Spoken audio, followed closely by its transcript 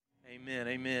Amen,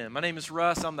 amen. My name is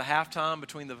Russ. I'm the halftime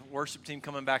between the worship team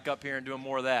coming back up here and doing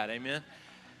more of that. Amen.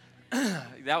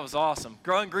 That was awesome.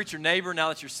 Go and greet your neighbor now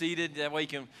that you're seated. That way you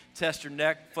can test your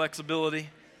neck flexibility.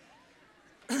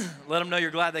 Let them know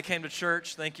you're glad they came to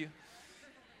church. Thank you.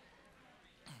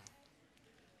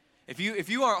 If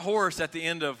you aren't hoarse at the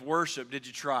end of worship, did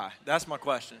you try? That's my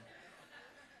question.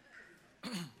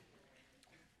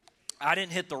 I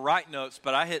didn't hit the right notes,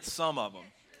 but I hit some of them.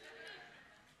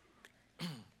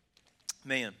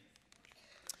 Man,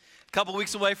 a couple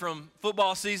weeks away from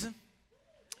football season.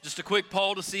 Just a quick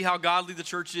poll to see how godly the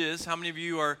church is. How many of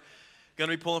you are going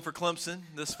to be pulling for Clemson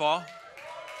this fall?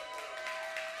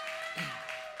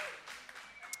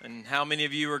 And how many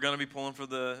of you are going to be pulling for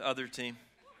the other team?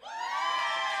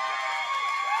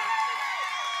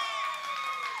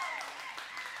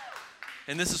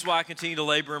 And this is why I continue to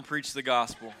labor and preach the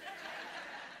gospel.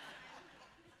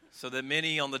 So that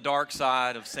many on the dark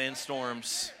side of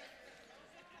sandstorms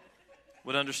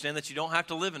would understand that you don't have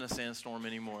to live in a sandstorm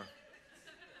anymore.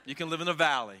 You can live in a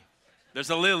valley.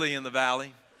 There's a lily in the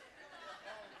valley.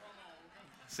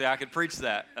 See, I could preach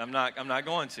that. I'm not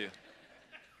going to.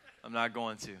 I'm not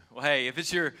going to. Well, hey, if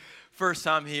it's your first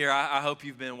time here, I hope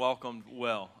you've been welcomed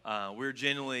well. We're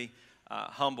genuinely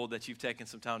humbled that you've taken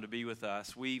some time to be with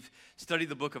us. We've studied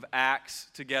the book of Acts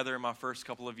together in my first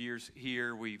couple of years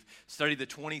here. We've studied the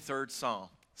 23rd Psalm,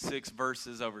 6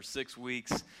 verses over 6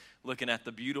 weeks, looking at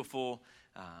the beautiful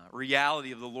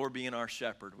reality of the Lord being our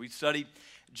shepherd. We've studied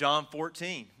John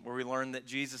 14, where we learn that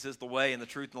Jesus is the way and the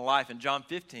truth and the life, and John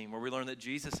 15, where we learn that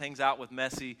Jesus hangs out with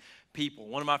messy people.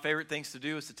 One of my favorite things to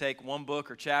do is to take one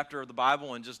book or chapter of the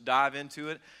Bible and just dive into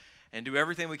it and do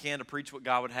everything we can to preach what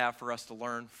God would have for us to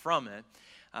learn from it.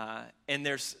 And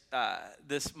there's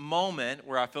this moment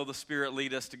where I feel the Spirit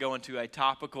lead us to go into a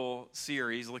topical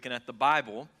series looking at the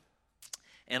Bible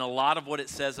and a lot of what it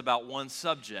says about one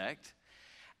subject.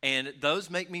 And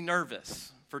those make me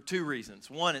nervous for 2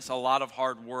 reasons. One, it's a lot of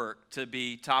hard work to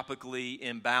be topically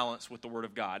in balance with the Word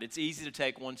of God. It's easy to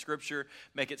take one scripture,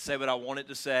 make it say what I want it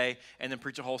to say, and then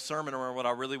preach a whole sermon around what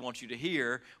I really want you to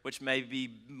hear, which may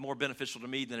be more beneficial to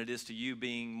me than it is to you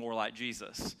being more like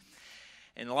Jesus.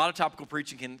 And a lot of topical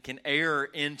preaching can err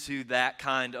into that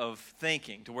kind of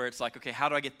thinking to where it's like, okay, how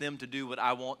do I get them to do what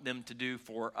I want them to do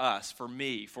for us, for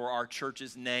me, for our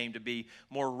church's name to be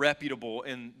more reputable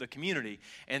in the community?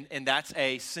 And that's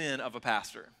a sin of a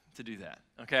pastor to do that,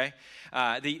 okay?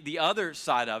 The other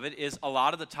side of it is a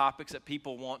lot of the topics that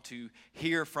people want to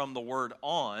hear from the Word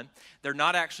on, they're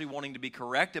not actually wanting to be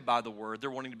corrected by the Word,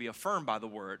 they're wanting to be affirmed by the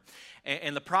Word.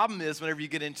 And the problem is whenever you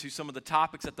get into some of the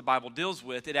topics that the Bible deals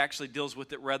with, it actually deals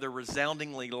with it rather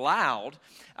resoundingly loud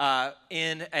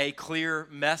in a clear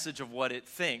message of what it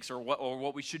thinks or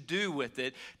what we should do with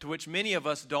it, to which many of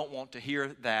us don't want to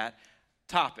hear that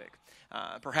topic.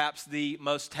 Perhaps the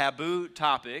most taboo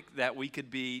topic that we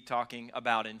could be talking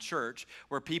about in church,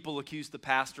 where people accuse the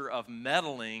pastor of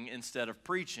meddling instead of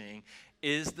preaching,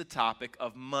 is the topic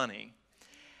of money.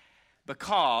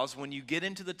 Because when you get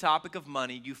into the topic of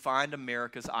money, you find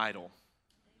America's idol.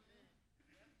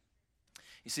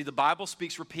 You see, the Bible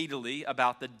speaks repeatedly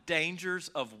about the dangers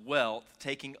of wealth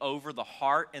taking over the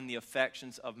heart and the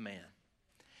affections of man.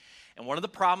 And one of the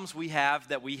problems we have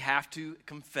that we have to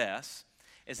confess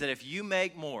is that if you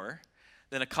make more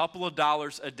than a couple of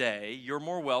dollars a day, you're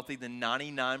more wealthy than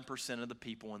 99% of the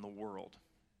people in the world.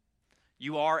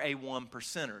 You are a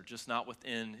 1%er, just not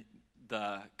within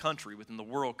the country, within the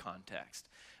world context.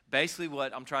 Basically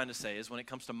what I'm trying to say is when it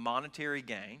comes to monetary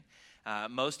gain,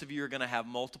 most of you are going to have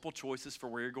multiple choices for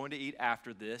where you're going to eat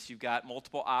after this. You've got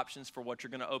multiple options for what you're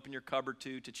going to open your cupboard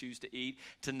to choose to eat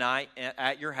tonight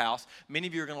at your house. Many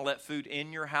of you are going to let food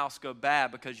in your house go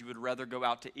bad because you would rather go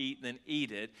out to eat than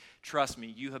eat it. Trust me,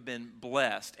 you have been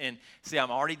blessed. And see,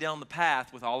 I'm already down the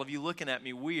path with all of you looking at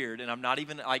me weird, and I'm not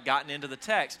even gotten into the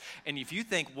text. And if you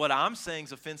think what I'm saying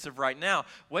is offensive right now,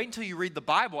 wait until you read the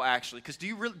Bible actually, because do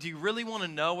you really want to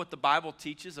know what the Bible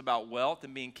teaches about wealth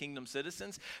and being kingdom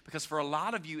citizens? Because for a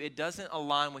lot of you, it doesn't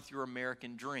align with your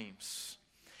American dreams.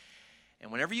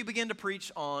 And whenever you begin to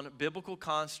preach on biblical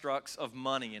constructs of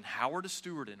money and how we're to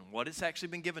steward it and what it's actually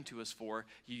been given to us for,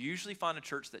 you usually find a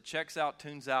church that checks out,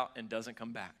 tunes out, and doesn't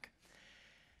come back.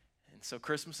 And so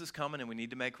Christmas is coming and we need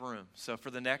to make room. So for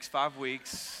the next 5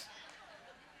 weeks,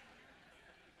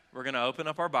 we're going to open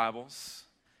up our Bibles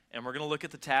and we're going to look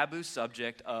at the taboo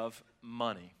subject of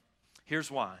money.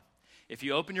 Here's why. If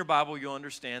you open your Bible, you'll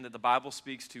understand that the Bible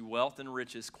speaks to wealth and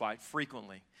riches quite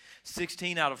frequently.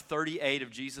 16 out of 38 of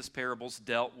Jesus' parables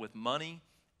dealt with money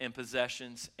and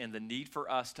possessions and the need for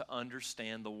us to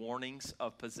understand the warnings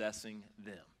of possessing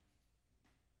them.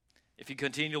 If you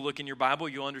continue to look in your Bible,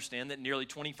 you'll understand that nearly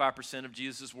 25% of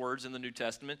Jesus' words in the New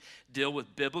Testament deal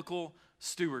with biblical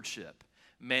stewardship,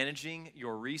 managing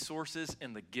your resources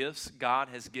and the gifts God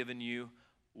has given you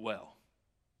well.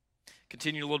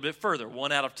 Continue a little bit further.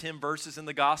 1 out of 10 verses in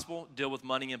the gospel deal with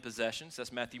money and possessions.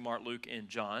 That's Matthew, Mark, Luke, and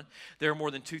John. There are more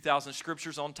than 2,000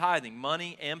 scriptures on tithing,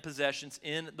 money, and possessions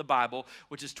in the Bible,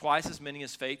 which is twice as many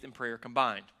as faith and prayer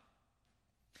combined.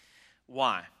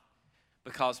 Why?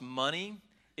 Because money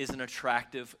is an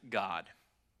attractive God.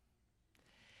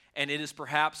 And it is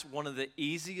perhaps one of the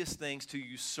easiest things to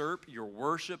usurp your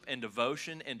worship and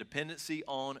devotion and dependency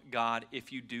on God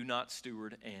if you do not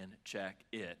steward and check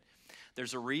it.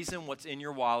 There's a reason what's in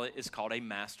your wallet is called a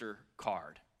master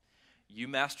card. You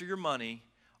master your money,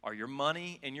 or your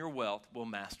money and your wealth will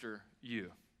master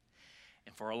you.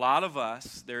 And for a lot of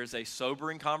us, there is a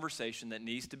sobering conversation that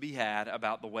needs to be had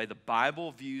about the way the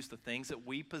Bible views the things that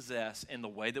we possess and the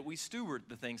way that we steward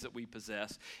the things that we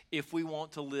possess if we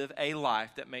want to live a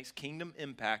life that makes kingdom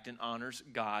impact and honors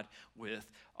God with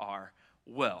our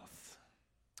wealth.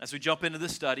 As we jump into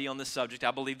this study on this subject, I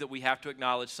believe that we have to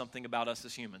acknowledge something about us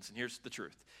as humans, and here's the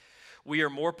truth. We are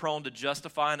more prone to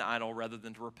justify an idol rather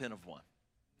than to repent of one.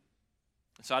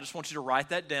 So I just want you to write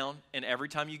that down, and every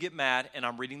time you get mad and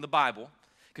I'm reading the Bible,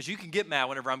 because you can get mad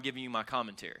whenever I'm giving you my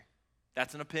commentary.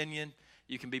 That's an opinion.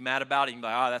 You can be mad about it. You can be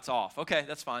like, that's off. Okay,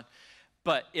 that's fine.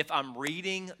 But if I'm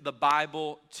reading the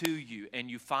Bible to you and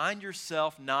you find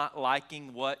yourself not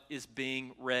liking what is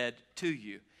being read to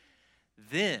you,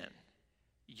 then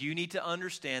you need to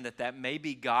understand that may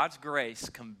be God's grace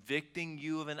convicting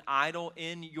you of an idol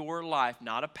in your life,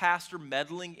 not a pastor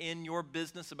meddling in your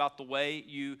business about the way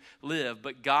you live,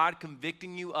 but God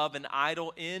convicting you of an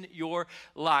idol in your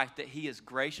life that He is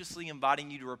graciously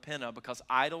inviting you to repent of, because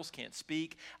idols can't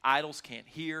speak, idols can't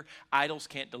hear, idols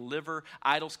can't deliver,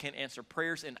 idols can't answer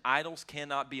prayers, and idols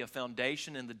cannot be a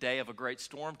foundation in the day of a great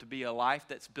storm to be a life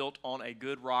that's built on a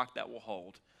good rock that will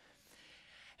hold.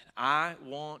 I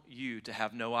want you to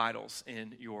have no idols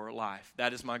in your life.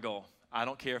 That is my goal. I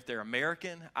don't care if they're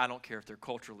American. I don't care if they're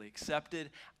culturally accepted.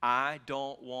 I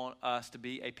don't want us to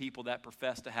be a people that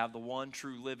profess to have the one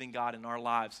true living God in our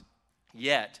lives.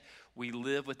 Yet, we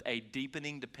live with a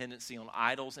deepening dependency on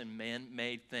idols and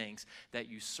man-made things that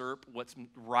usurp what's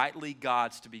rightly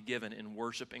God's to be given in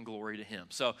worship and glory to Him.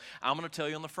 So I'm going to tell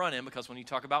you on the front end, because when you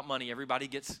talk about money, everybody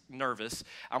gets nervous.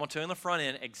 I'm going to tell you on the front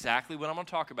end exactly what I'm going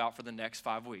to talk about for the next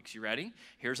 5 weeks. You ready?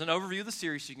 Here's an overview of the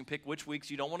series so you can pick which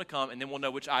weeks you don't want to come, and then we'll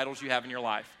know which idols you have in your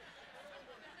life.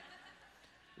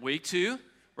 Week 2.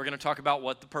 We're going to talk about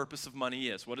what the purpose of money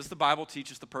is. What does the Bible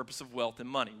teach us the purpose of wealth and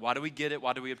money? Why do we get it?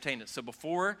 Why do we obtain it? So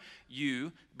before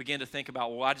you begin to think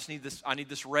about, well, I need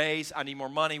this raise, I need more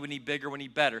money, we need bigger, we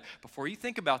need better. Before you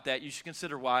think about that, you should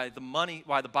consider why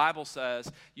the Bible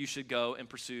says you should go and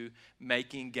pursue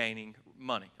gaining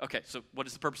money. Okay, so what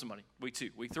is the purpose of money? Week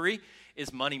 2. Week 3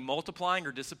 is money multiplying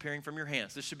or disappearing from your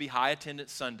hands. This should be high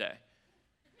attendance Sunday.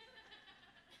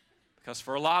 Because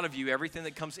for a lot of you, everything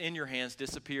that comes in your hands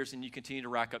disappears and you continue to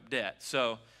rack up debt.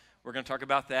 So we're going to talk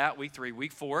about that. Week 3.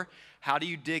 Week 4, how do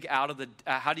you dig out of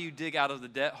the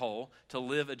debt hole to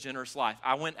live a generous life?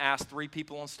 I went and asked 3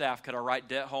 people on staff, could I write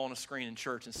debt hole on a screen in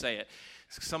church and say it?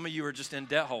 Some of you are just in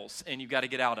debt holes and you've got to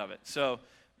get out of it. So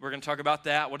we're going to talk about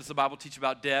that. What does the Bible teach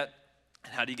about debt?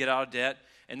 And how do you get out of debt?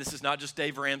 And this is not just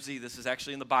Dave Ramsey. This is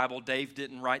actually in the Bible. Dave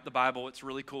didn't write the Bible. It's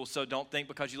really cool. So don't think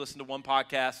because you listened to one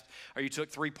podcast or you took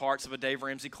 3 parts of a Dave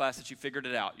Ramsey class that you figured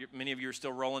it out. Many of you are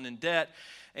still rolling in debt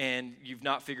and you've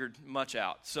not figured much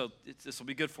out. So this will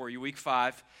be good for you. Week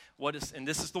 5, and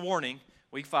this is the warning.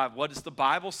 Week 5, what does the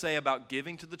Bible say about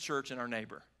giving to the church and our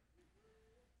neighbor?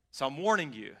 So I'm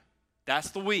warning you. That's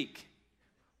the week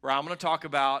where I'm going to talk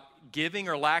about giving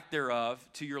or lack thereof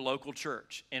to your local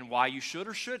church and why you should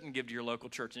or shouldn't give to your local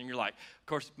church. And you're like, of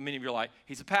course, many of you are like,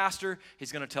 he's a pastor,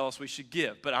 he's going to tell us we should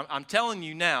give. But I'm telling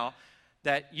you now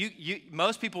that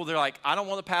most people, they're like, I don't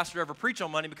want the pastor to ever preach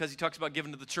on money because he talks about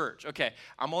giving to the church. Okay,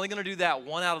 I'm only going to do that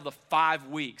 1 out of the 5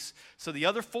 weeks. So the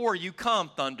other 4, you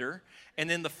come, Thunder, and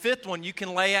then the 5th one you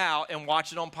can lay out and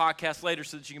watch it on podcast later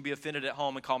so that you can be offended at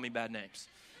home and call me bad names.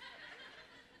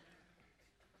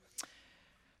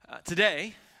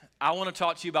 Today, I want to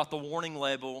talk to you about the warning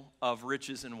label of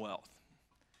riches and wealth.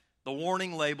 The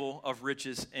warning label of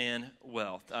riches and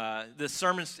wealth. This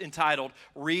sermon's entitled,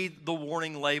 Read the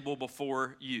Warning Label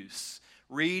Before Use.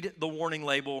 Read the warning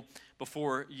label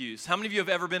before use. How many of you have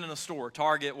ever been in a store,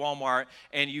 Target, Walmart,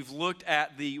 and you've looked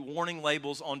at the warning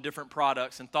labels on different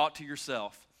products and thought to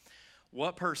yourself,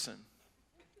 what person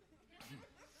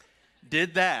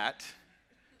did that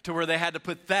to where they had to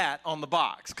put that on the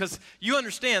box. Because you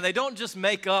understand, they don't just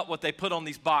make up what they put on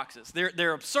these boxes.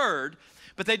 They're absurd,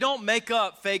 but they don't make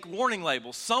up fake warning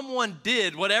labels. Someone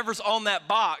did whatever's on that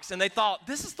box, and they thought,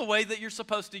 this is the way that you're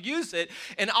supposed to use it.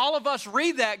 And all of us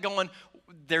read that going,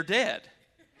 they're dead.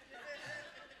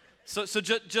 So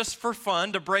just for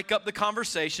fun, to break up the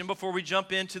conversation before we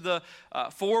jump into the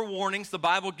 4 warnings the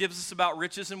Bible gives us about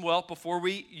riches and wealth before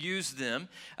we use them,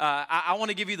 I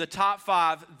want to give you the top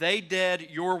 5 they dead,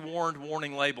 you're warned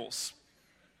warning labels.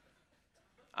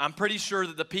 I'm pretty sure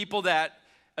that the people that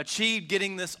achieved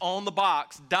getting this on the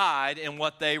box died in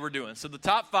what they were doing. So the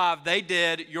top 5 they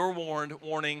dead, you're warned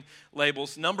warning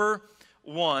labels. Number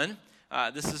 1.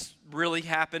 This has really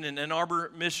happened in Ann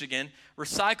Arbor, Michigan.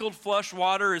 Recycled flush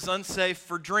water is unsafe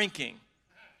for drinking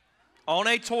on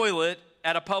a toilet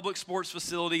at a public sports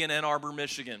facility in Ann Arbor,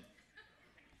 Michigan.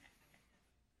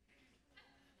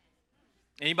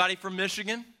 Anybody from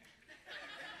Michigan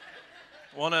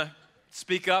want to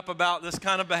speak up about this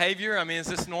kind of behavior? I mean, is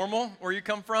this normal where you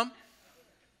come from?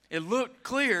 It looked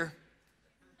clear.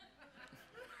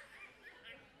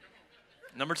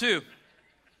 Number 2.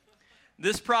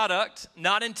 This product,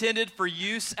 not intended for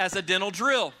use as a dental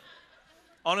drill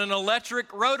on an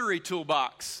electric rotary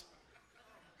toolbox.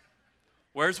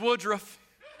 Where's Woodruff?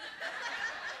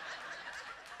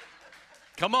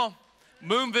 Come on.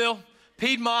 Moonville,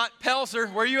 Piedmont,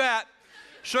 Pelzer, where you at?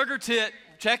 Sugar Tit,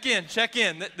 check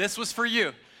in. This was for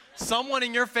you. Someone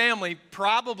in your family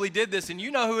probably did this, and you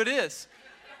know who it is.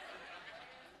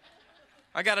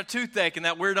 I got a toothache, and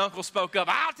that weird uncle spoke up.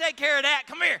 I'll take care of that.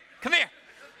 Come here.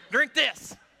 Drink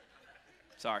this.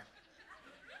 Sorry.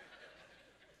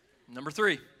 Number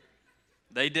 3,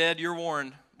 they dead, you're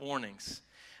warned warnings.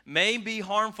 May be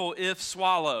harmful if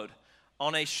swallowed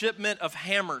on a shipment of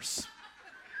hammers.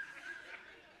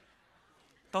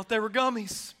 Thought they were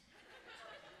gummies.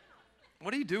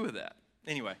 What do you do with that?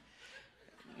 Anyway,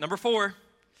 number 4,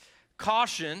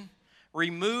 caution,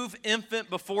 remove infant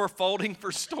before folding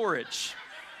for storage.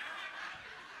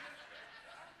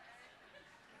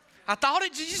 I thought you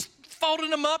just folded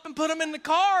them up and put them in the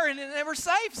car and they were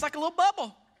safe. It's like a little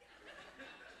bubble.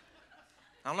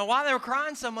 I don't know why they were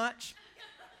crying so much.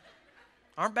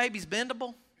 Aren't babies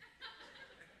bendable?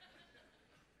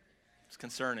 It's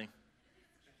concerning.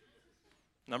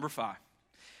 Number 5.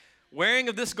 Wearing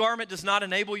of this garment does not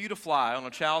enable you to fly on a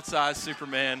child-sized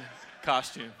Superman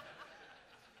costume.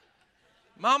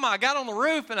 Mama, I got on the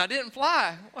roof and I didn't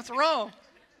fly. What's wrong?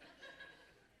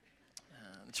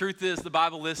 The truth is, the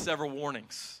Bible lists several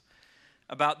warnings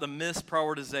about the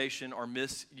misprioritization or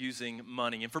misusing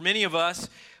money. And for many of us,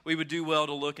 we would do well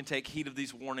to look and take heed of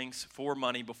these warnings for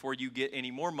money before you get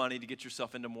any more money to get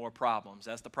yourself into more problems.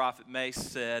 As the prophet Mace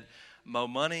said, mo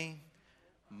money,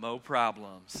 mo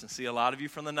problems. And see, a lot of you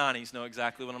from the 90s know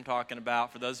exactly what I'm talking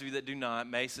about. For those of you that do not,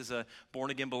 Mace is a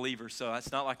born-again believer, so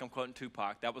it's not like I'm quoting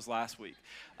Tupac. That was last week.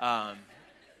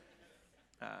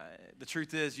 The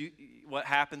truth is, what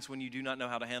happens when you do not know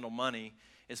how to handle money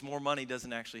is more money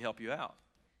doesn't actually help you out.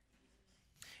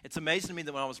 It's amazing to me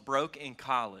that when I was broke in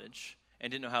college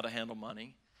and didn't know how to handle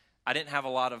money, I didn't have a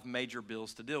lot of major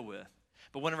bills to deal with.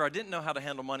 But whenever I didn't know how to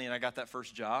handle money and I got that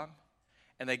first job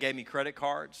and they gave me credit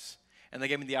cards and they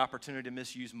gave me the opportunity to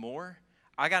misuse more,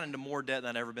 I got into more debt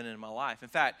than I'd ever been in my life. In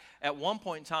fact, at one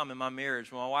point in time in my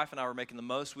marriage, when my wife and I were making the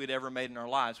most we'd ever made in our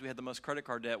lives, we had the most credit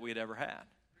card debt we'd ever had.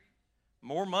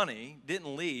 More money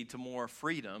didn't lead to more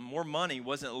freedom. More money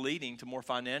wasn't leading to more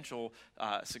financial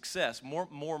success.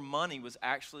 More money was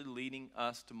actually leading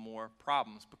us to more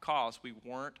problems because we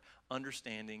weren't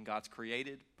understanding God's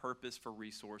created purpose for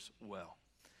resource well.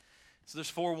 So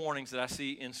there's 4 warnings that I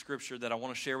see in Scripture that I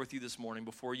want to share with you this morning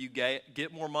before you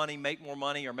get more money, make more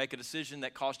money, or make a decision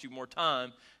that costs you more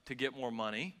time to get more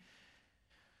money.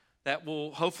 That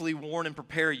will hopefully warn and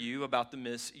prepare you about the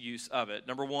misuse of it.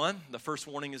 Number 1, the first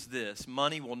warning is this: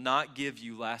 money will not give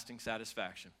you lasting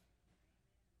satisfaction.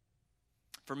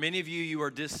 For many of you, you are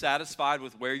dissatisfied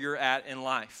with where you're at in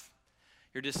life.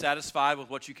 You're dissatisfied with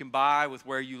what you can buy, with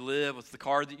where you live, with the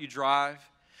car that you drive.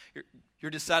 You're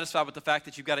dissatisfied with the fact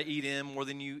that you've got to eat in more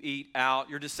than you eat out.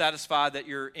 You're dissatisfied that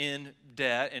you're in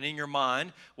debt, and in your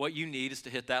mind, what you need is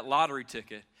to hit that lottery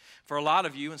ticket. For a lot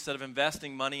of you, instead of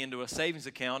investing money into a savings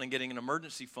account and getting an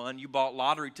emergency fund, you bought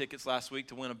lottery tickets last week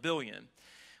to win $1 billion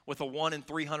with a 1 in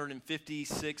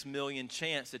 356 million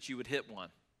chance that you would hit one.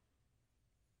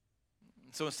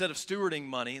 So instead of stewarding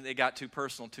money, they got too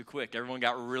personal too quick. Everyone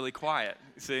got really quiet,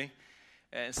 you see?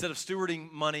 Instead of stewarding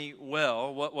money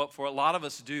well, what for a lot of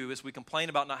us do is we complain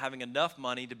about not having enough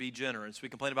money to be generous. We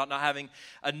complain about not having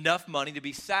enough money to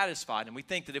be satisfied. And we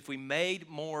think that if we made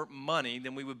more money,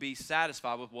 then we would be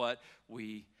satisfied with what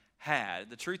we had.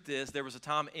 The truth is, there was a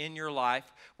time in your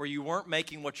life where you weren't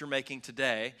making what you're making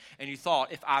today, and you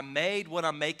thought, if I made what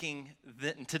I'm making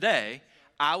today,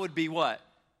 I would be what?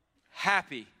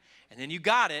 Happy. And then you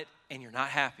got it, and you're not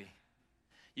happy.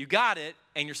 You got it,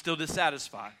 and you're still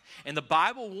dissatisfied. And the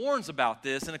Bible warns about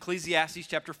this in Ecclesiastes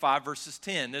chapter 5, verses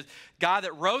 10. The guy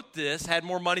that wrote this had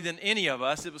more money than any of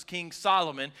us. It was King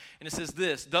Solomon. And it says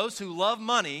this: those who love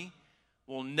money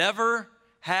will never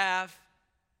have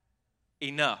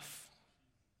enough.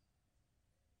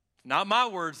 Not my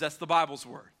words, that's the Bible's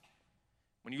word.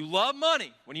 When you love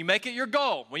money, when you make it your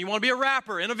goal, when you want to be a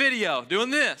rapper in a video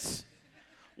doing this,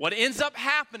 what ends up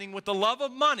happening with the love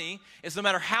of money is no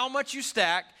matter how much you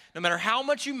stack, no matter how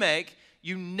much you make,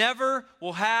 you never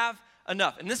will have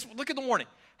enough. And this, look at the warning.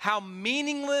 How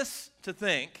meaningless to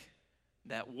think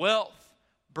that wealth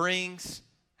brings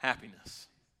happiness.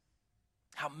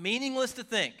 How meaningless to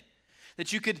think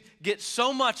that you could get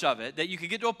so much of it that you could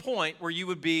get to a point where you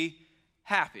would be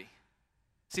happy.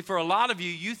 See, for a lot of you,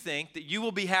 you think that you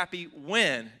will be happy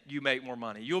when you make more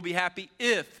money. You'll be happy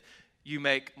if you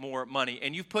make more money.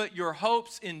 And you've put your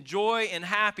hopes in joy and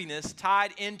happiness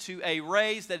tied into a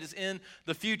raise that is in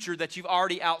the future that you've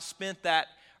already outspent that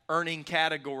earning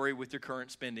category with your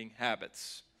current spending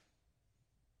habits.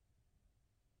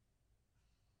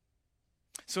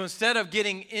 So instead of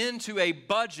getting into a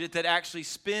budget that actually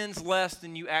spends less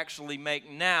than you actually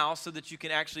make now so that you can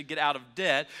actually get out of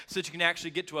debt, so that you can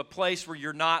actually get to a place where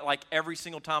you're not like every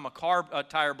single time a car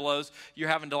tire blows, you're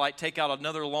having to like take out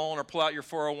another loan or pull out your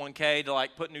 401k to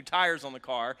like put new tires on the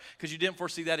car because you didn't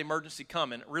foresee that emergency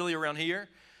coming. Really around here,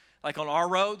 like on our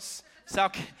roads,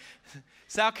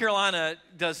 South Carolina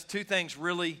does two things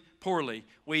really poorly.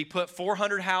 We put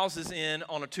 400 houses in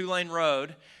on a 2-lane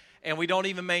road, and we don't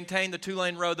even maintain the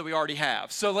 2-lane road that we already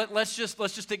have. So let's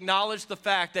just acknowledge the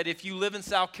fact that if you live in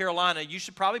South Carolina, you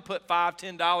should probably put $5,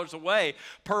 $10 away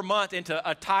per month into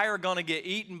a tire going to get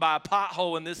eaten by a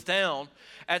pothole in this town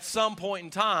at some point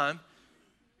in time.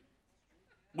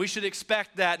 We should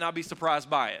expect that and not be surprised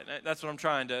by it. That's what I'm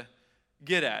trying to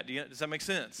get at. Does that make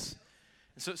sense?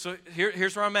 So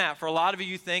here's where I'm at. For a lot of you,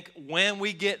 you think when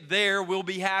we get there, we'll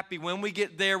be happy. When we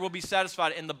get there, we'll be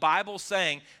satisfied. And the Bible's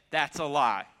saying that's a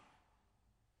lie.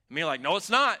 And you're like, no, it's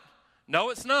not. No,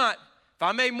 it's not. If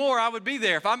I made more, I would be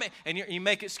there. And you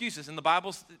make excuses. And the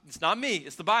Bible, it's not me,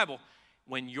 it's the Bible.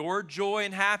 When your joy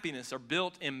and happiness are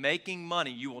built in making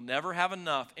money, you will never have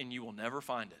enough and you will never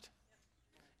find it.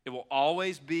 It will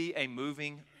always be a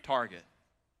moving target.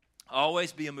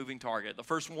 Always be a moving target. The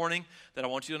first warning that I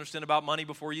want you to understand about money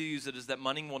before you use it is that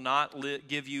money will not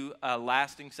give you a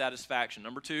lasting satisfaction.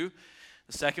 Number two,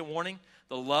 the second warning,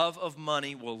 the love of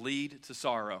money will lead to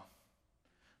sorrow.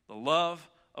 The love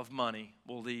of money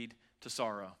will lead to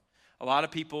sorrow. A lot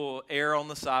of people err on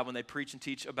the side when they preach and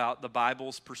teach about the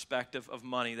Bible's perspective of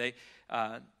money. They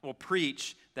will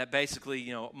preach that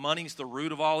basically, money's the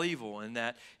root of all evil, and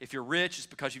that if you're rich, it's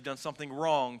because you've done something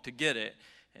wrong to get it.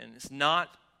 And it's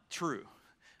not true.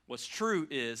 What's true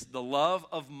is the love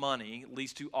of money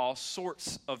leads to all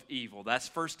sorts of evil. That's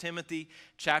 1 Timothy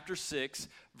chapter 6,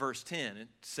 verse 10. It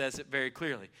says it very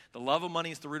clearly. The love of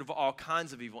money is the root of all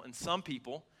kinds of evil. And some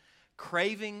people,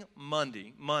 craving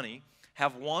money,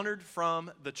 have wandered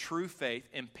from the true faith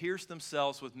and pierced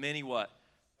themselves with many what?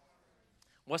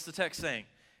 What's the text saying?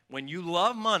 When you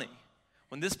love money,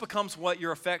 when this becomes what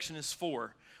your affection is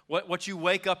for, what you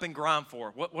wake up and grind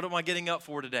for, what am I getting up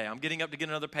for today? I'm getting up to get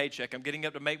another paycheck. I'm getting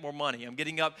up to make more money. I'm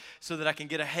getting up so that I can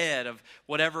get ahead of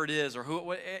whatever it is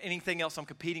or anything else I'm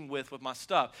competing with my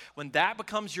stuff. When that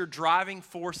becomes your driving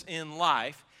force in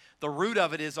life, the root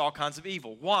of it is all kinds of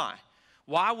evil. Why?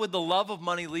 Why would the love of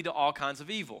money lead to all kinds of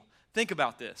evil? Think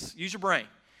about this. Use your brain.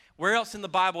 Where else in the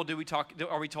Bible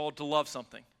are we told to love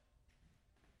something?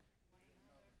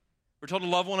 We're told to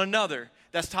love one another.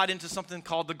 That's tied into something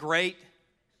called the Great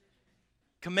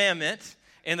Commandment.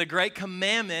 In the Great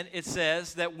Commandment, it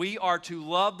says that we are to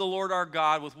love the Lord our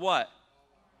God with what?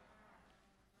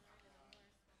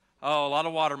 Oh, a lot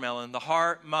of watermelon. The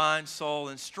heart, mind, soul,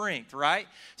 and strength, right?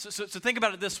 So think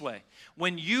about it this way.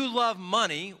 When you love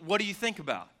money, what do you think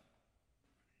about?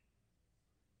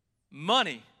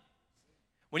 Money.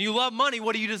 When you love money,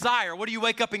 what do you desire? What do you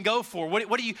wake up and go for?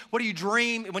 What do you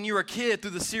dream when you were a kid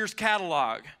through the Sears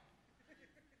catalog?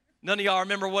 None of y'all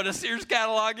remember what a Sears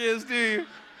catalog is, do you?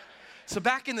 So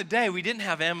back in the day, we didn't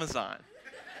have Amazon.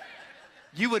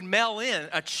 You would mail in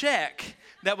a check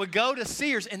that would go to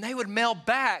Sears, and they would mail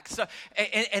back. So,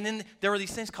 and then there were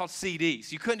these things called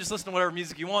CDs. You couldn't just listen to whatever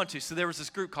music you wanted to. So there was this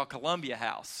group called Columbia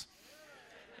House.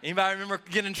 Anybody remember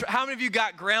how many of you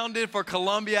got grounded for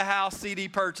Columbia House CD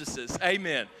purchases?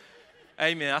 Amen.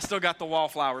 Amen. I still got the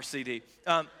Wallflower CD.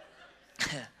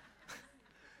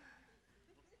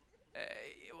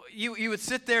 You would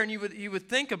sit there and you would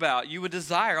think about, you would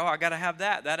desire, I got to have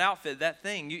that outfit, that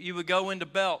thing. You would go into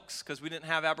Belk's because we didn't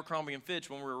have Abercrombie and Fitch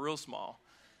when we were real small.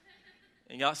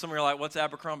 And some of you are like, what's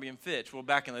Abercrombie and Fitch? Well,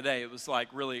 back in the day, it was like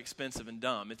really expensive and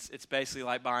dumb. It's basically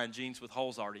like buying jeans with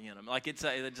holes already in them. Like it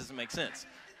doesn't make sense.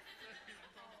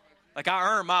 Like I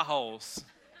earned my holes.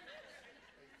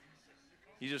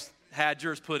 You just had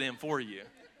yours put in for you.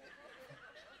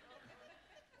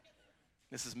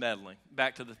 This is meddling.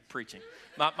 Back to the preaching.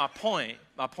 My point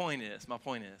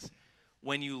is,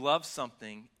 when you love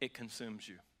something, it consumes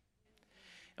you.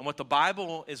 And what the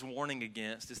Bible is warning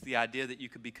against is the idea that you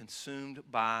could be consumed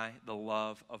by the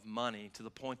love of money to the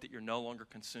point that you're no longer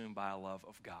consumed by a love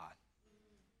of God.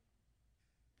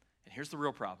 And here's the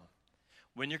real problem.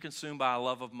 When you're consumed by a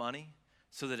love of money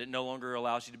so that it no longer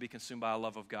allows you to be consumed by a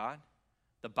love of God,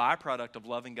 the byproduct of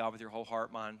loving God with your whole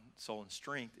heart, mind, soul, and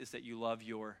strength is that you love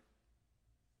your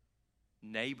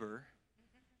neighbor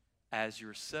as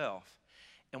yourself.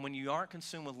 And when you aren't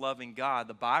consumed with loving God,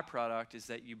 the byproduct is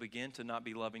that you begin to not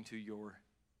be loving to your...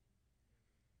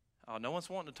 Oh, no one's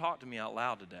wanting to talk to me out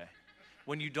loud today.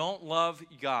 When you don't love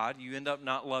God, you end up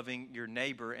not loving your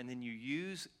neighbor, and then you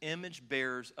use image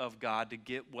bearers of God to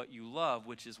get what you love,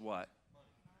 which is what?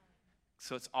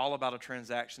 So it's all about a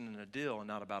transaction and a deal and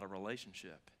not about a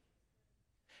relationship.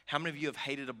 How many of you have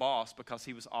hated a boss because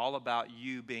he was all about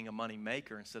you being a money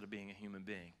maker instead of being a human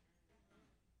being?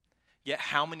 Yet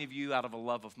how many of you out of a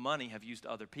love of money have used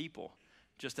other people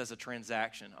just as a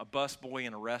transaction? A busboy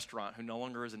in a restaurant who no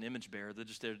longer is an image bearer, they're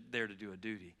just there to do a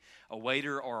duty. A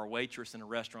waiter or a waitress in a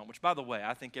restaurant, which by the way,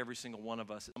 I think every single one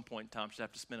of us at some point in time should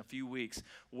have to spend a few weeks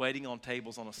waiting on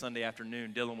tables on a Sunday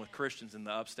afternoon dealing with Christians in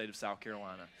the upstate of South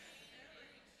Carolina.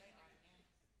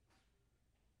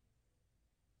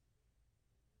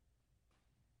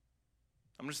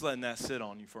 I'm just letting that sit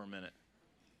on you for a minute.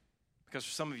 Because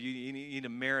for some of you, you need to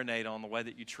marinate on the way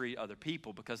that you treat other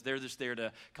people because they're just there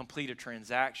to complete a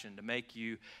transaction, to make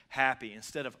you happy,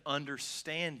 instead of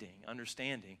understanding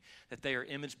that they are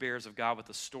image bearers of God with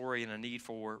a story and a need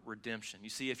for redemption. You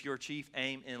see, if your chief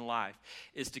aim in life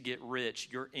is to get rich,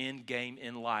 your end game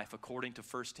in life, according to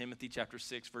 1 Timothy chapter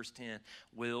 6, verse 10,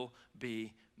 will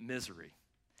be misery.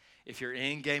 If your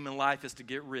end game in life is to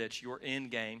get rich,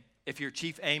 if your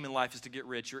chief aim in life is to get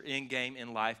rich, your end game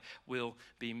in life will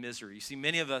be misery. You see,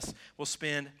 many of us will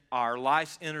spend our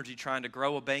life's energy trying to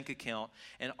grow a bank account,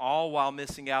 and all while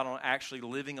missing out on actually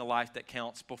living a life that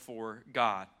counts before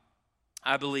God.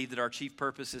 I believe that our chief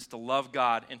purpose is to love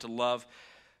God and to love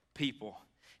people.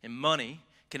 And money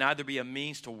can either be a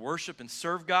means to worship and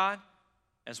serve God,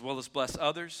 as well as bless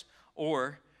others,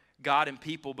 or God and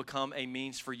people become a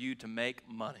means for you to make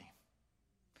money.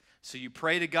 So you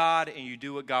pray to God and you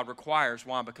do what God requires.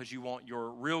 Why? Because you want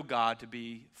your real God to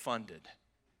be funded,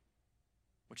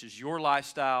 which is your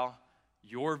lifestyle,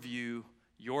 your view,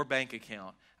 your bank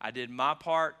account. I did my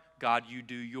part, God, you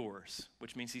do yours,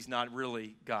 which means he's not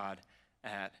really God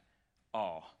at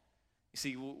all. You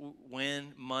see,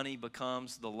 when money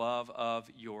becomes the love of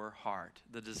your heart,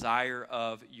 the desire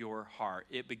of your heart,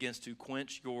 it begins to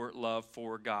quench your love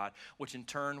for God, which in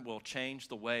turn will change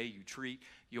the way you treat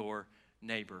your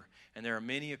neighbor. And there are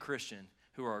many a Christian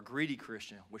who are a greedy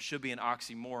Christian, which should be an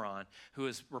oxymoron, who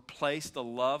has replaced the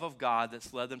love of God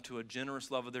that's led them to a generous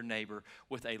love of their neighbor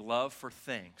with a love for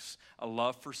things, a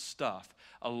love for stuff,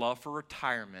 a love for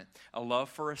retirement, a love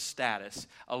for a status,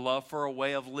 a love for a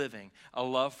way of living, a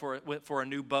love for a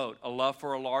new boat, a love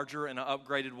for a larger and an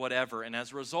upgraded whatever. And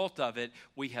as a result of it,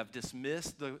 we have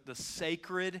dismissed the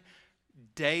sacred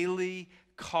daily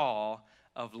call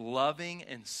of loving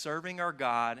and serving our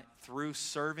God through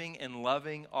serving and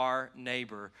loving our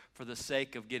neighbor for the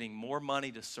sake of getting more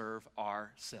money to serve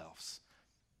ourselves.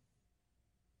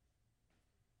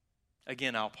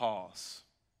 Again, I'll pause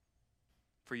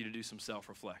for you to do some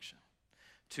self-reflection.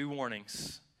 2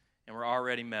 warnings, and we're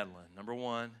already meddling. Number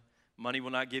 1, money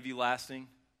will not give you lasting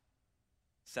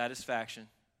satisfaction.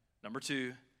 Number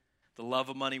 2, the love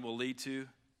of money will lead to.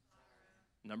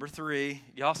 Number 3,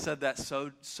 y'all said that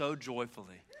so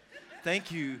joyfully.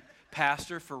 Thank you,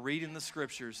 Pastor, for reading the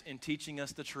scriptures and teaching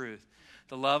us the truth.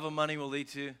 The love of money will lead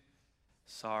to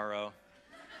sorrow.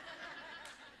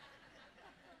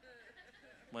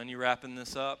 When you wrapping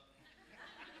this up?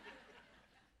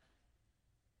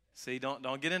 See,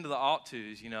 don't get into the ought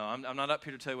tos. You know, I'm not up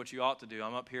here to tell you what you ought to do.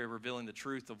 I'm up here revealing the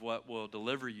truth of what will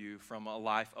deliver you from a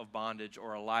life of bondage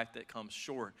or a life that comes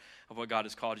short of what God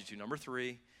has called you to. Number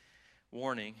 3,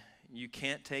 warning, you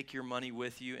can't take your money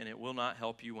with you and it will not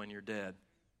help you when you're dead.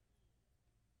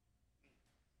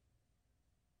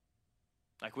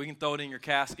 Like we can throw it in your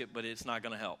casket, but it's not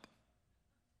going to help.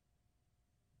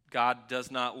 God does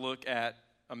not look at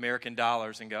American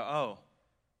dollars and go, oh,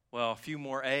 well, a few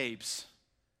more Abes,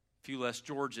 a few less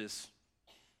Georges,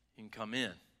 you can come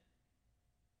in.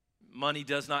 Money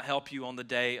does not help you on the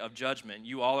day of judgment.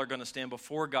 You all are going to stand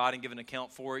before God and give an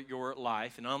account for your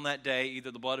life. And on that day,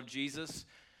 either the blood of Jesus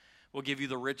will give you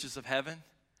the riches of heaven,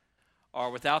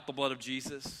 or without the blood of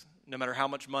Jesus, no matter how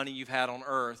much money you've had on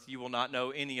earth, you will not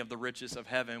know any of the riches of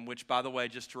heaven, which, by the way,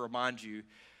 just to remind you,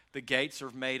 the gates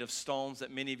are made of stones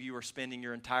that many of you are spending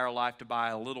your entire life to buy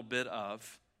a little bit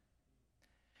of.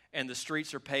 And the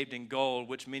streets are paved in gold,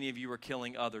 which many of you are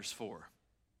killing others for.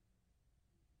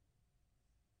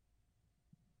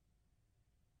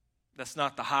 That's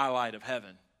not the highlight of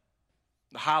heaven.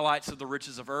 The highlights of the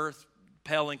riches of earth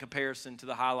pale in comparison to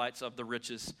the highlights of the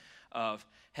riches of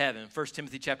heaven. 1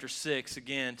 Timothy chapter 6,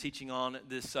 again, teaching on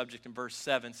this subject in verse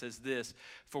 7, says this,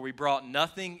 "For we brought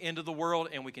nothing into the world,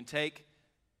 and we can take."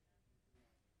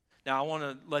 Now, I want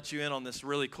to let you in on this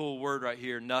really cool word right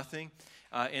here, nothing.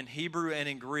 In Hebrew and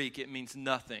in Greek, it means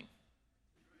nothing.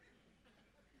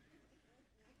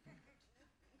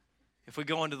 If we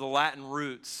go into the Latin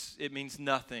roots, it means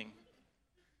nothing.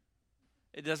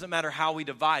 It doesn't matter how we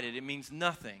divide it, it means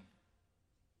nothing.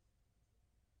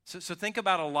 So think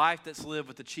about a life that's lived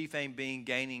with the chief aim being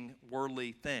gaining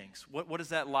worldly things. What is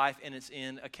that life in its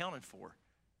end accounted for?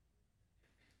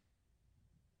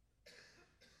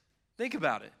 Think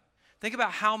about it. Think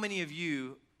about how many of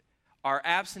you are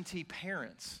absentee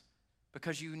parents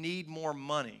because you need more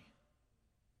money.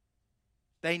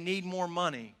 They need more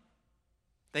money.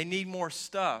 They need more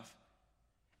stuff.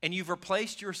 And you've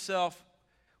replaced yourself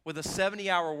with a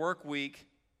 70-hour work week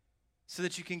so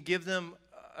that you can give them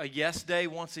a yes day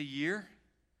once a year,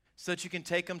 so that you can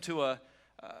take them to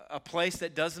a place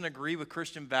that doesn't agree with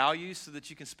Christian values, so that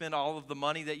you can spend all of the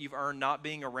money that you've earned not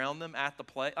being around them at the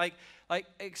place. Like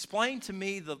explain to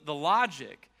me the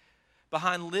logic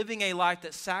behind living a life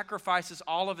that sacrifices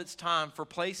all of its time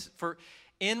for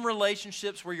in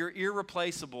relationships where you're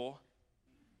irreplaceable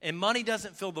and money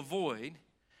doesn't fill the void,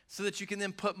 so that you can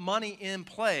then put money in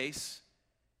place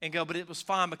and go, but it was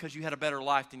fine because you had a better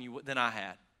life than I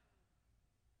had.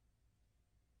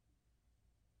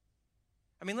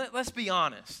 I mean, let's be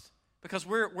honest, because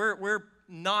we're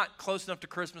not close enough to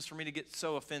Christmas for me to get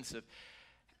so offensive.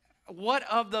 What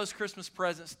of those Christmas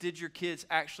presents did your kids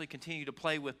actually continue to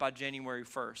play with by January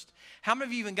 1st? How many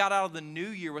of you even got out of the new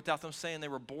year without them saying they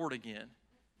were bored again?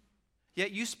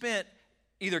 Yet you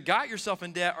either got yourself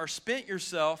in debt or spent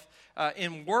yourself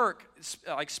in work,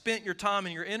 like spent your time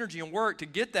and your energy in work to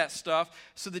get that stuff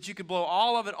so that you could blow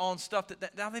all of it on stuff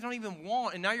that now they don't even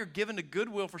want, and now you're given to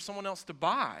Goodwill for someone else to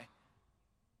buy.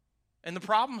 And the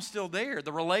problem's still there.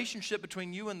 The relationship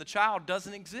between you and the child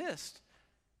doesn't exist.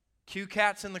 Cue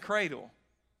cats in the cradle.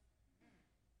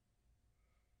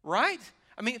 Right?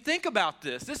 I mean, think about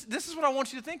this. This is what I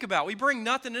want you to think about. We bring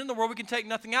nothing into the world. We can take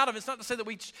nothing out of it. It's not to say that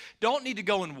we don't need to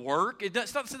go and work.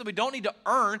 It's not to say that we don't need to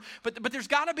earn. But there's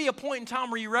got to be a point in time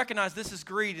where you recognize this is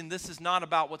greed and this is not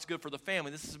about what's good for the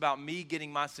family. This is about me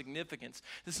getting my significance.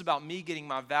 This is about me getting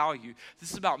my value.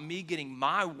 This is about me getting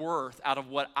my worth out of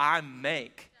what I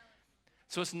make.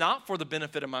 So it's not for the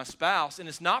benefit of my spouse, and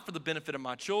it's not for the benefit of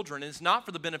my children, and it's not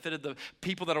for the benefit of the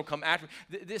people that will come after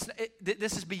me.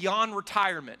 This is beyond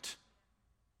retirement.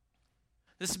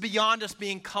 This is beyond us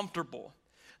being comfortable.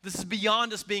 This is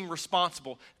beyond us being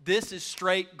responsible. This is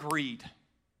straight greed.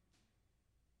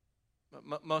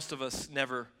 Most of us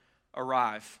never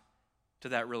arrive to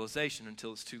that realization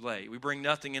until it's too late. We bring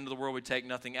nothing into the world, we take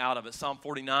nothing out of it. Psalm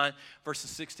 49,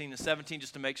 verses 16 and 17,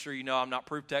 just to make sure you know I'm not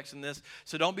proof texting this.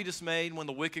 So don't be dismayed when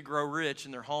the wicked grow rich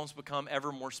and their homes become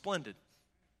ever more splendid.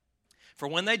 For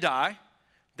when they die,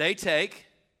 they take,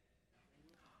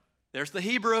 there's the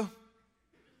Hebrew.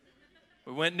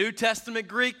 We went New Testament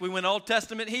Greek, we went Old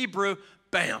Testament Hebrew,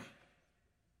 bam.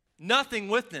 Nothing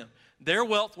with them. Their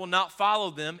wealth will not follow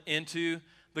them into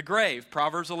the grave.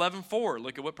 Proverbs 11:4.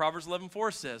 Look at what Proverbs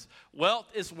 11:4 says. Wealth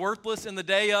is worthless in the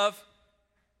day of,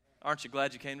 aren't you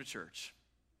glad you came to church?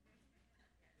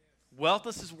 Wealth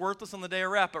is worthless on the day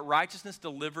of wrath, but righteousness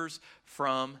delivers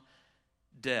from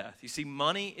death. You see,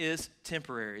 money is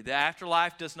temporary. The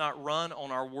afterlife does not run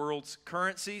on our world's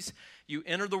currencies. You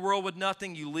enter the world with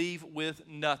nothing, you leave with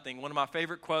nothing. One of my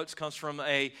favorite quotes comes from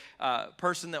a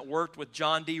person that worked with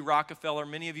John D. Rockefeller.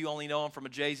 Many of you only know him from a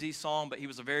Jay-Z song, but he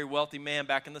was a very wealthy man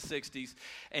back in the 60s.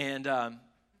 And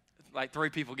like 3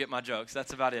 people get my jokes.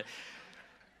 That's about it.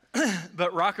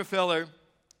 But Rockefeller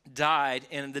died,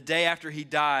 and the day after he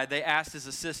died, they asked his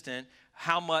assistant,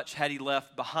 how much had he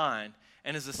left behind?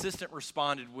 And his assistant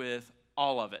responded with,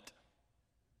 all of it.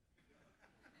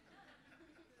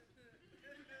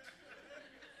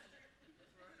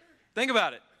 Think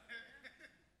about it.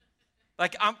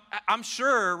 Like, I'm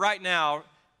sure right now,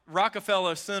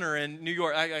 Rockefeller Center in New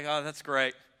York, oh, that's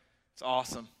great. It's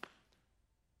awesome.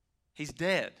 He's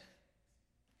dead.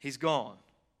 He's gone.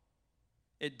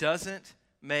 It doesn't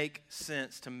make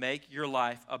sense to make your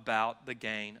life about the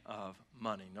gain of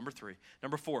money. Number 3.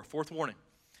 Number 4, fourth warning.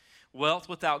 Wealth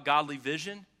without godly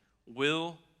vision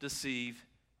will deceive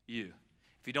you.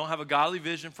 If you don't have a godly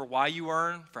vision for why you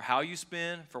earn, for how you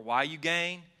spend, for why you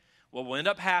gain, what will end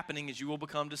up happening is you will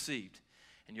become deceived.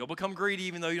 And you'll become greedy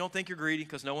even though you don't think you're greedy,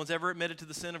 because no one's ever admitted to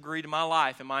the sin of greed in my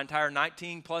life. In my entire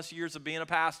 19 plus years of being a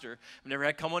pastor, I've never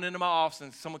had someone come into my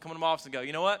office and go,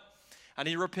 you know what? I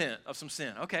need to repent of some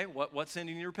sin. Okay, what sin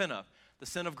do you need to repent of? The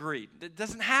sin of greed. It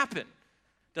doesn't happen.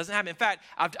 Doesn't happen. In fact,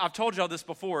 I've told y'all this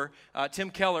before. Tim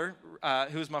Keller,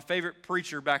 who was my favorite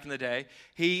preacher back in the day,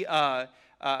 he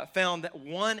found that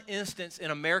one instance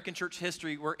in American church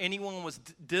history where anyone was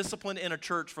disciplined in a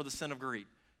church for the sin of greed.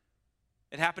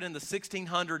 It happened in the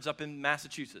 1600s up in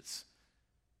Massachusetts.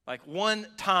 Like one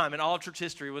time in all of church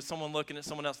history was someone looking at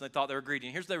someone else and they thought they were greedy.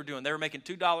 And here's what they were doing. They were making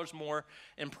 $2 more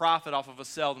in profit off of a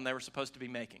sale than they were supposed to be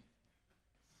making.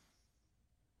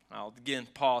 I'll again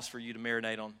pause for you to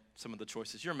marinate on some of the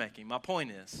choices you're making. My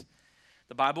point is,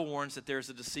 the Bible warns that there's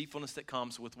a deceitfulness that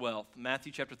comes with wealth.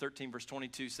 Matthew chapter 13, verse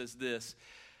 22 says this.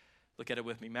 Look at it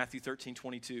with me. Matthew 13,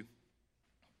 22.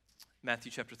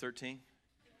 Matthew chapter 13,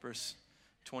 verse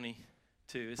 22.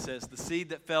 It says, the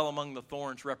seed that fell among the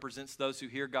thorns represents those who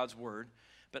hear God's word,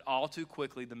 but all too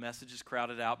quickly the message is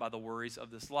crowded out by the worries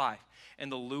of this life.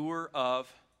 And the lure of,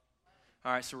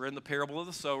 all right, so we're in the parable of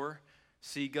the sower.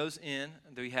 Seed goes in,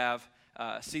 and we have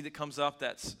seed that comes up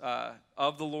that's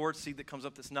of the Lord, seed that comes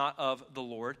up that's not of the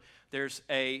Lord. There's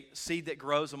a seed that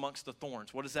grows amongst the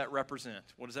thorns. What does that represent?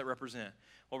 What does that represent?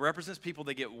 Well, it represents people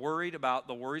that get worried about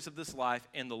the worries of this life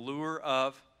and the lure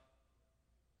of,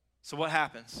 so what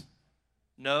happens?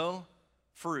 No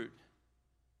fruit,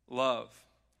 love,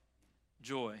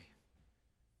 joy,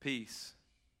 peace,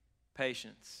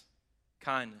 patience,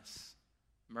 kindness,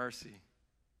 mercy,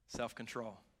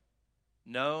 self-control.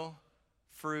 No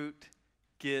fruit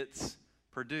gets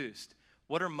produced.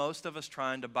 What are most of us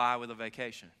trying to buy with a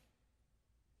vacation?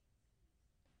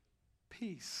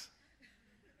 Peace.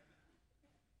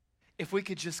 If we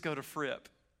could just go to Fripp,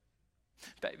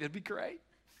 baby, it'd be great.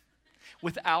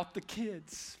 Without the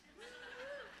kids.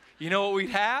 You know what we'd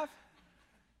have?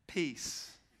 Peace.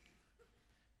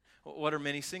 What are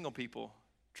many single people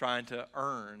trying to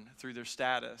earn through their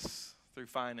status, through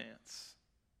finance?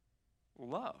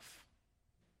 Love.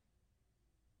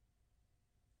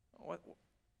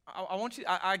 I want you.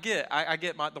 I get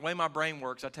the way my brain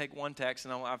works. I take one text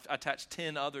and I've attached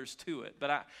 10 others to it.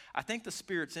 But I think the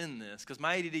Spirit's in this because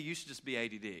my ADD used to just be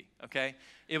ADD. Okay,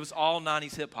 it was all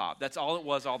 90s hip hop. That's all it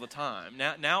was all the time.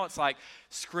 Now it's like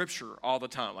Scripture all the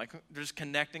time. Like just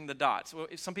connecting the dots. Well,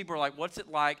 some people are like, "What's it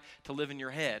like to live in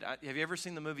your head?" Have you ever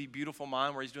seen the movie Beautiful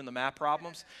Mind where he's doing the math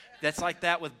problems? That's like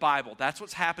that with Bible. That's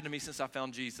what's happened to me since I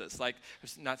found Jesus. Like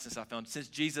since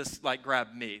Jesus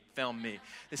grabbed me, found me.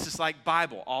 It's just like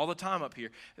Bible all the time up here.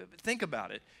 Think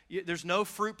about it. There's no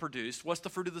fruit produced. What's the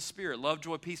fruit of the Spirit? Love,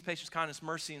 joy, peace, patience, kindness,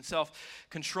 mercy, and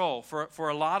self-control. For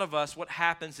a lot of us, what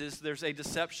happens is there's a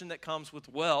deception that comes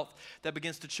with wealth that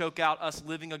begins to choke out us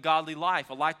living a godly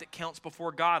life, a life that counts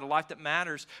before God, a life that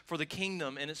matters for the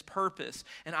kingdom and its purpose.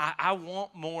 And I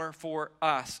want more for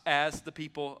us as the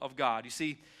people of God. You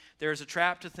see, there is a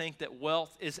trap to think that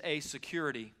wealth is a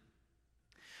security.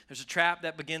 There's a trap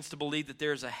that begins to believe that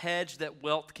there's a hedge that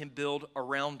wealth can build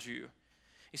around you.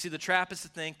 You see, the trap is to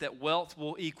think that wealth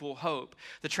will equal hope.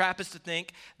 The trap is to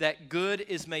think that good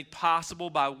is made possible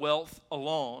by wealth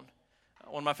alone.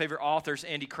 One of my favorite authors,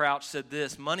 Andy Crouch, said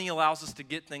this: money allows us to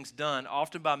get things done,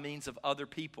 often by means of other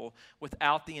people,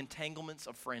 without the entanglements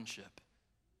of friendship.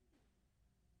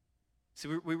 See,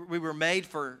 we were made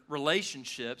for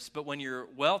relationships, but when you're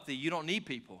wealthy, you don't need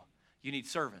people. You need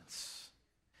servants.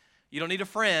 You don't need a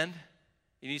friend.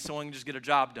 You need someone who can just get a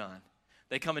job done.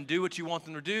 They come and do what you want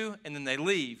them to do, and then they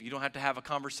leave. You don't have to have a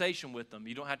conversation with them.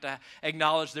 You don't have to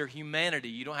acknowledge their humanity.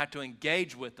 You don't have to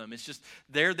engage with them. It's just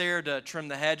they're there to trim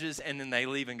the hedges, and then they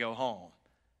leave and go home.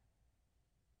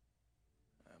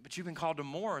 But you've been called to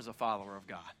more as a follower of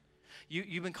God.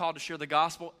 You've been called to share the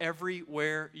gospel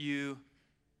everywhere you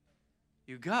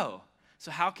go. So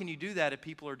how can you do that if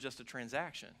people are just a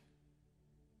transaction?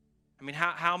 I mean,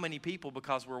 how many people,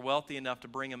 because we're wealthy enough to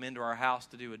bring them into our house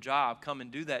to do a job, come and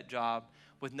do that job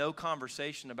with no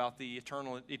conversation about the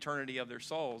eternity of their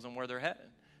souls and where they're headed?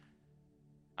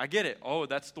 I get it. Oh,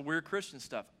 that's the weird Christian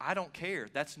stuff. I don't care.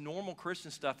 That's normal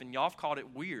Christian stuff, and y'all have called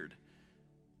it weird.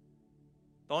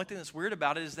 The only thing that's weird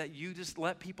about it is that you just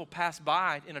let people pass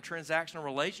by in a transactional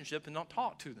relationship and don't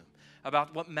talk to them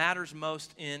about what matters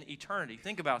most in eternity.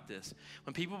 Think about this.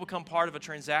 When people become part of a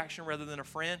transaction rather than a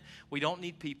friend, we don't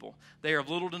need people. They are of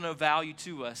little to no value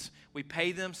to us. We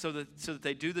pay them so that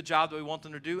they do the job that we want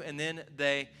them to do, and then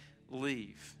they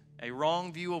leave. A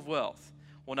wrong view of wealth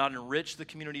will not enrich the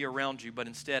community around you, but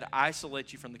instead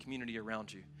isolate you from the community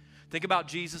around you. Think about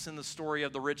Jesus in the story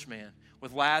of the rich man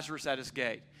with Lazarus at his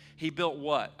gate. He built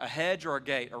what? A hedge or a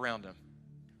gate around him?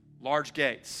 Large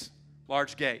gates.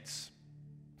 Large gates.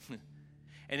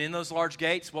 And in those large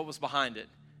gates, what was behind it?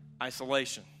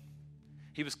 Isolation.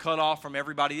 He was cut off from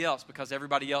everybody else because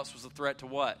everybody else was a threat to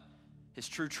what? His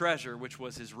true treasure, which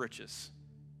was his riches.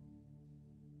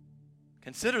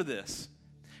 Consider this.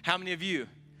 How many of you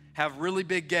have really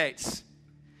big gates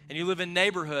and you live in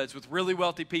neighborhoods with really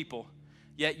wealthy people,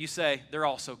 yet you say, they're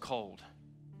all so cold?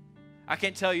 I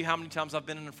can't tell you how many times I've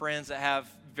been in friends that have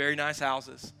very nice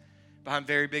houses behind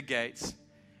very big gates,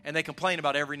 and they complain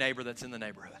about every neighbor that's in the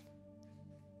neighborhood.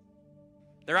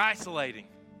 They're isolating.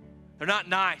 They're not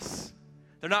nice.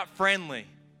 They're not friendly.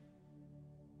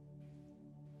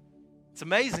 It's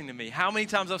amazing to me how many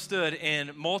times I've stood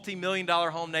in multi-million-dollar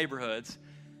home neighborhoods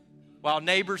while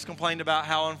neighbors complained about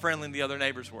how unfriendly the other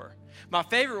neighbors were. My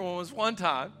favorite one was one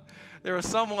time there was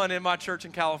someone in my church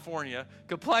in California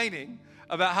complaining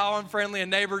about how unfriendly a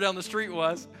neighbor down the street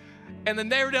was, and the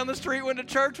neighbor down the street went to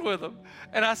church with him.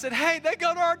 And I said, hey, they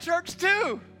go to our church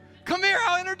too. Come here,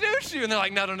 I'll introduce you. And they're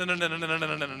like, no.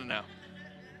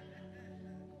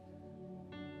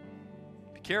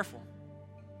 Be careful.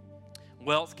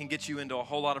 Wealth can get you into a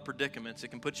whole lot of predicaments. It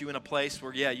can put you in a place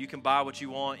where, yeah, you can buy what you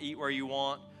want, eat where you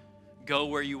want, go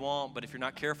where you want, but if you're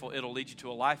not careful, it'll lead you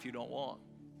to a life you don't want.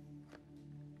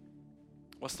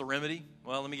 What's the remedy?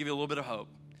 Well, let me give you a little bit of hope.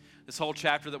 This whole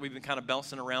chapter that we've been kind of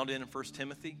bouncing around in 1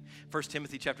 Timothy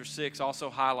chapter 6 also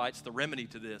highlights the remedy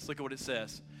to this. Look at what it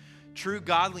says. True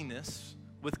godliness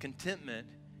with contentment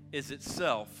is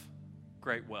itself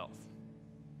great wealth.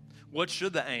 What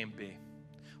should the aim be?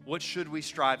 What should we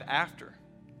strive after?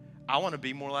 I want to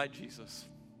be more like Jesus.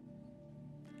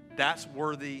 That's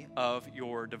worthy of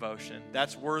your devotion.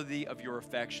 That's worthy of your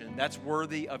affection. That's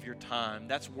worthy of your time.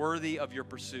 That's worthy of your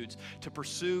pursuits. To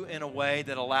pursue in a way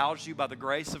that allows you, by the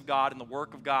grace of God and the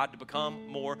work of God, to become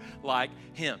more like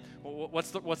Him.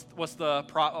 What's the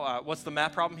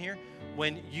math problem here?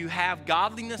 When you have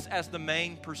godliness as the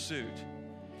main pursuit,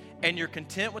 and you're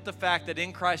content with the fact that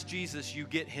in Christ Jesus you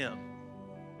get Him,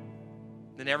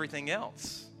 then everything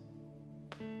else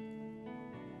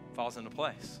falls into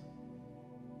place.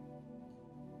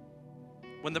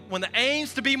 When the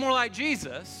aim's to be more like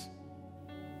Jesus,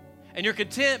 and you're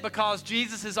content because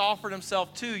Jesus has offered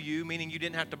Himself to you, meaning you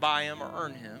didn't have to buy Him or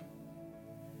earn Him,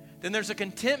 then there's a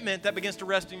contentment that begins to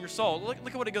rest in your soul. Look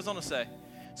at what it goes on to say.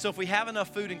 So if we have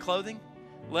enough food and clothing,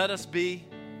 let us be.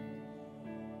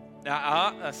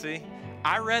 Now, see,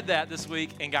 I read that this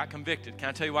week and got convicted. Can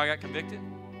I tell you why I got convicted?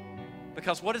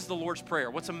 Because what is the Lord's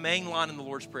Prayer? What's a main line in the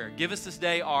Lord's Prayer? Give us this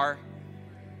day our...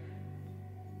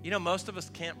 You know, most of us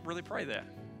can't really pray that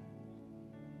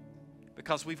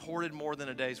because we've hoarded more than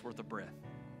a day's worth of bread.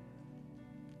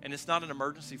 And it's not an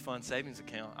emergency fund savings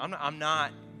account. I'm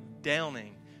not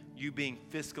downing you being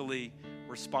fiscally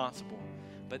responsible.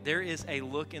 But there is a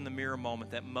look in the mirror moment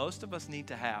that most of us need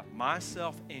to have,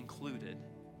 myself included,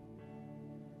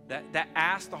 that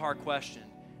asks the hard question,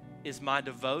 is my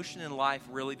devotion in life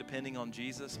really depending on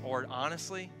Jesus? Or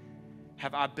honestly,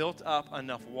 have I built up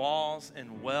enough walls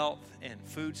and wealth and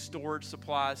food storage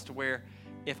supplies to where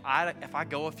if I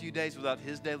go a few days without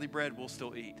His daily bread, we'll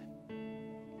still eat?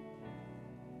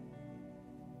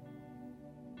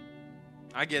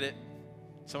 I get it.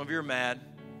 Some of you are mad.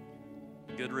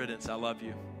 Good riddance. I love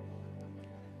you.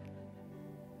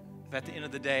 But at the end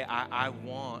of the day, I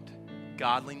want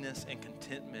godliness and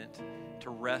contentment to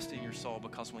rest in your soul,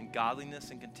 because when godliness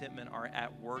and contentment are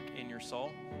at work in your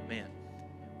soul, man,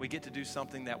 we get to do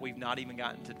something that we've not even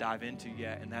gotten to dive into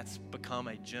yet, and that's become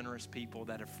a generous people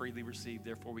that have freely received,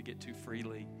 therefore we get to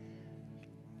freely.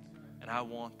 And I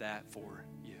want that for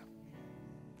you.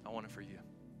 I want it for you.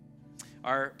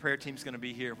 Our prayer team's going to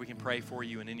be here. If we can pray for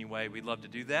you in any way, we'd love to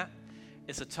do that.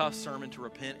 It's a tough sermon to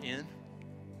repent in,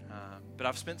 but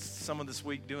I've spent some of this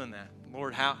week doing that.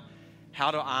 Lord,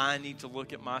 how do I need to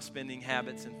look at my spending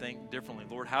habits and think differently?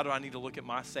 Lord, how do I need to look at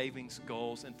my savings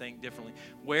goals and think differently?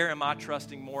 Where am I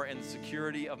trusting more in the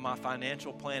security of my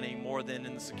financial planning more than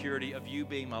in the security of you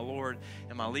being my Lord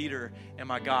and my leader and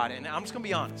my God? And I'm just going to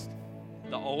be honest.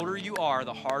 The older you are,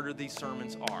 the harder these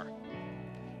sermons are.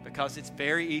 Because it's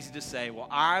very easy to say, well,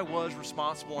 I was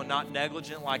responsible and not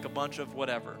negligent like a bunch of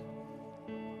whatever.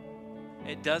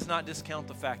 it does not discount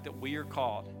the fact that we are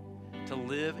called to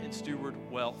live and steward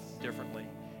wealth differently.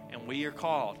 And we are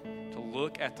called to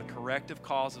look at the corrective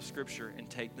calls of Scripture and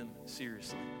take them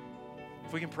seriously.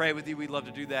 If we can pray with you, we'd love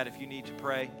to do that. If you need to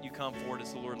pray, you come forward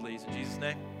as the Lord leads. In Jesus'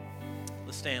 name,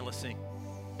 let's stand, let's sing.